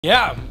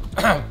Yeah,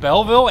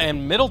 Belleville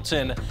and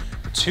Middleton,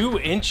 2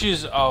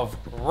 inches of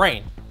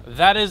rain.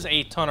 That is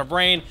a ton of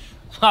rain.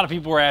 A lot of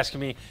people were asking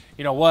me,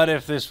 what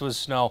if this was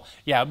snow?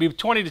 Yeah, it'd be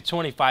 20 to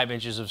 25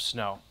 inches of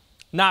snow.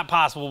 Not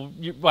possible.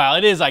 Well,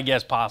 it is, I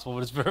guess, possible,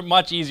 but it's very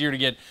much easier to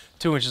get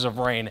 2 inches of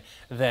rain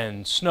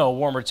than snow.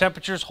 Warmer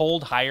temperatures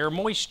hold higher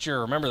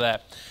moisture. Remember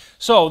that.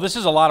 So this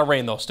is a lot of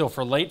rain, though, still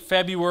for late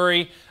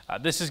February.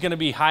 This is going to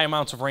be high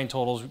amounts of rain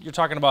totals. You're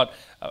talking about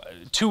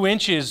 2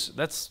 inches.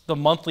 That's the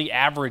monthly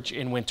average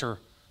in winter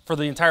for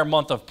the entire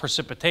month of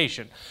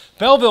precipitation.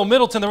 Belleville,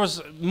 Middleton,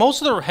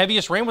 most of the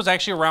heaviest rain was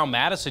actually around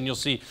Madison. You'll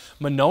see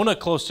Monona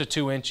close to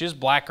 2 inches,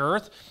 Black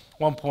Earth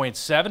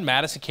 1.7,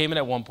 Madison came in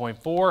at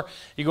 1.4.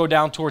 You go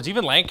down towards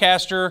even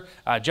Lancaster,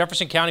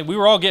 Jefferson County, we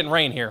were all getting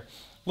rain here.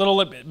 A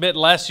little bit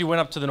less, you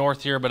went up to the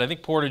north here, but I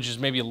think Portage is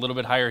maybe a little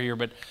bit higher here,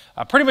 but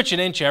pretty much an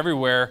inch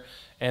everywhere,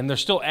 and they're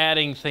still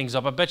adding things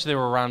up. I bet you they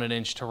were around an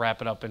inch to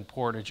wrap it up in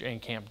Portage and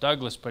Camp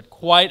Douglas, but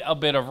quite a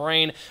bit of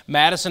rain.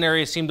 Madison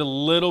area seemed a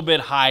little bit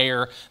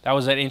higher. That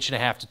was at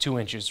 1.5 to 2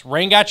 inches.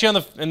 Rain got you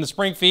in the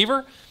spring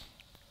fever?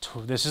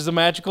 This is a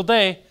magical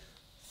day.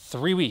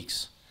 3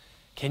 weeks.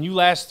 Can you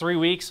last 3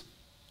 weeks?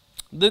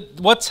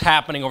 What's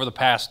happening over the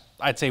past,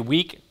 I'd say,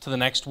 week to the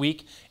next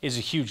week is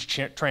a huge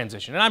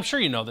transition. And I'm sure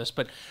you know this,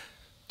 but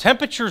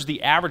temperatures,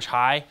 the average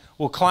high,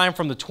 will climb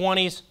from the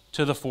 20s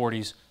to the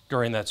 40s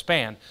during that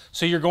span.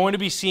 So you're going to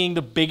be seeing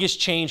the biggest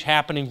change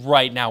happening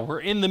right now. We're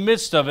in the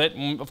midst of it,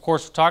 and of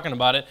course we're talking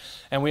about it,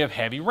 and we have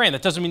heavy rain.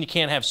 That doesn't mean you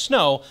can't have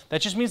snow.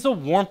 That just means the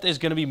warmth is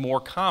going to be more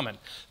common.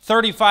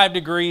 35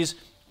 degrees,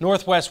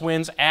 northwest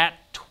winds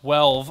at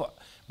 12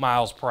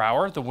 miles per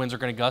hour. The winds are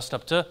going to gust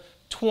up to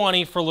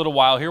 20 for a little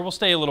while here. We'll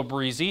stay a little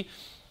breezy.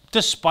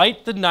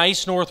 Despite the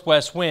nice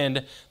northwest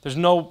wind, there's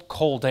no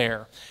cold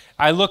air.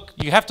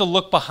 You have to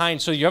look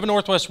behind. So you have a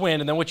northwest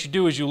wind, and then what you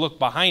do is you look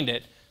behind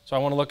it. So I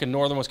want to look in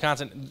northern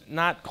Wisconsin.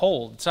 Not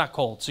cold. It's not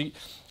cold. So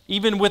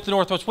even with the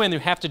northwest wind, you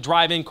have to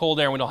drive in cold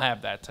air, and we don't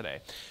have that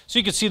today. So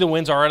you can see the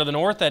winds are out of the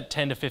north at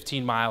 10 to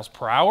 15 miles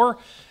per hour,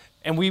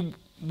 and we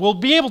will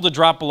be able to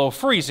drop below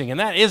freezing, and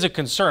that is a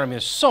concern. I mean,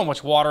 there's so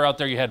much water out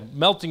there. You had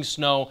melting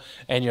snow,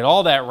 and you had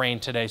all that rain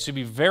today. So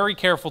be very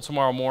careful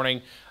tomorrow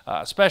morning,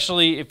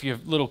 especially if you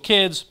have little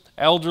kids,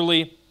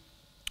 elderly.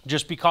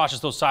 Just be cautious.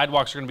 Those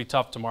sidewalks are going to be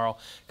tough tomorrow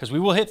because we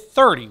will hit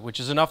 30, which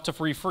is enough to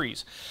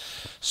freeze.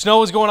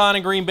 Snow is going on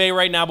in Green Bay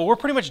right now, but we're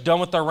pretty much done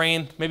with our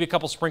rain. Maybe a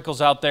couple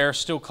sprinkles out there,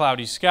 still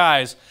cloudy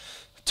skies.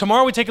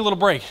 Tomorrow we take a little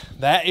break.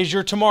 That is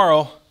your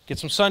tomorrow. Get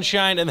some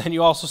sunshine, and then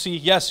you also see,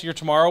 yes, your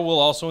tomorrow will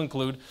also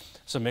include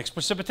some mixed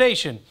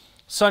precipitation.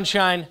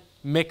 Sunshine,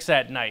 mix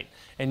at night.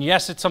 And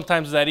yes, it's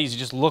sometimes that easy.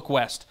 Just look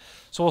west.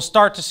 So we'll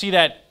start to see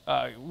that.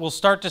 We'll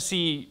start to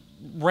see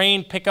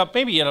rain pick up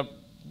maybe at a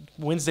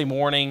Wednesday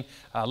morning,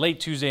 late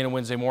Tuesday and a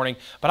Wednesday morning.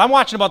 But I'm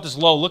watching about this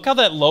low. Look how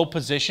that low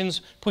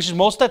positions, pushes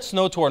most of that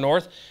snow to our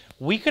north.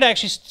 We could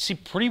actually see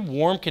pretty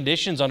warm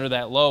conditions under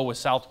that low with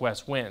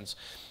southwest winds.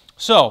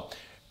 So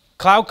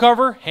cloud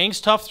cover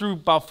hangs tough through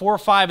about 4 or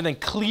 5 and then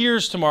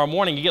clears tomorrow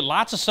morning. You get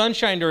lots of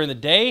sunshine during the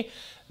day.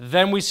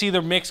 Then we see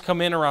the mix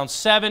come in around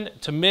 7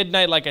 to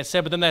midnight, like I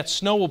said, but then that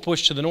snow will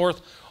push to the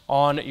north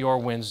on your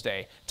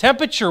Wednesday.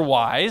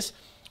 Temperature-wise,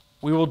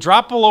 we will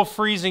drop below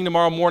freezing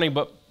tomorrow morning,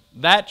 but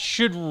that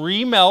should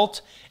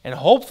remelt and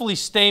hopefully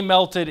stay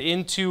melted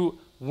into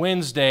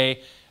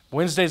Wednesday.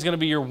 Wednesday is going to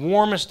be your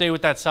warmest day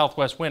with that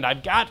southwest wind.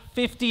 I've got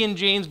 50 in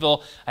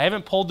Janesville. I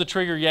haven't pulled the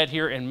trigger yet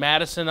here in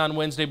Madison on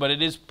Wednesday, but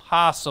it is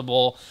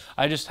possible.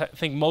 I just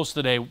think most of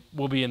the day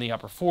will be in the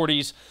upper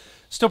 40s.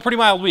 Still pretty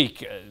mild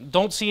week.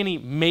 Don't see any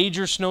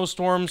major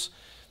snowstorms.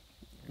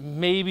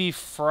 Maybe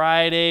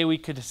Friday we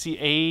could see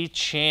a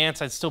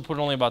chance. I'd still put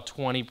only about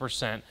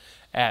 20%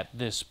 at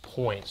this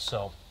point.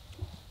 So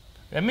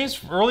that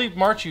means early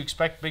March you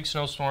expect big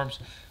snowstorms.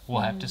 We'll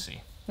have to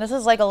see. This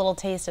is like a little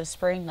taste of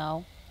spring,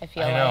 though. I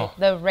feel like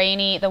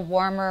the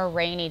warmer,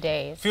 rainy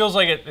days. Feels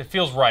like it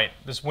feels right.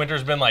 This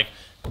winter's been like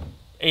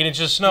 8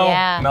 inches of snow,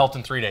 melt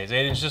in 3 days.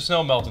 8 inches of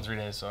snow, melt in 3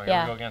 days. So here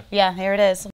we go again. Yeah, here it is.